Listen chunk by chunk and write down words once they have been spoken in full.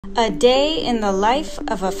A day in the life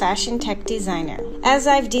of a fashion tech designer. As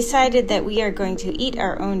I've decided that we are going to eat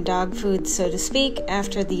our own dog food, so to speak,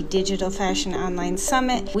 after the Digital Fashion Online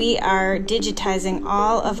Summit, we are digitizing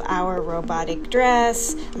all of our robotic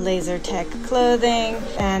dress, laser tech clothing,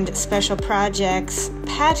 and special projects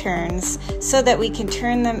patterns so that we can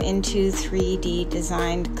turn them into 3D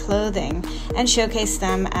designed clothing and showcase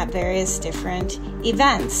them at various different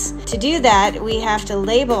events. To do that, we have to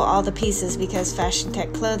label all the pieces because fashion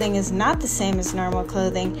tech clothing is not the same as normal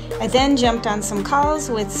clothing. I then jumped on some calls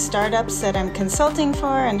with startups that I'm consulting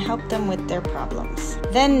for and helped them with their problems.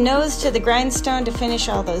 Then nose to the grindstone to finish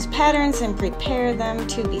all those patterns and prepare them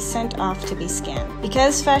to be sent off to be scanned.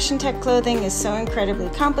 Because fashion tech clothing is so incredibly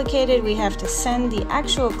complicated, we have to send the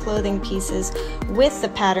actual clothing pieces with the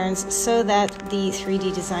patterns so that the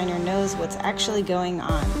 3D designer knows what's actually going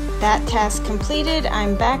on. That task completed,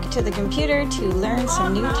 I'm back to the computer to learn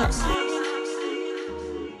some new tech.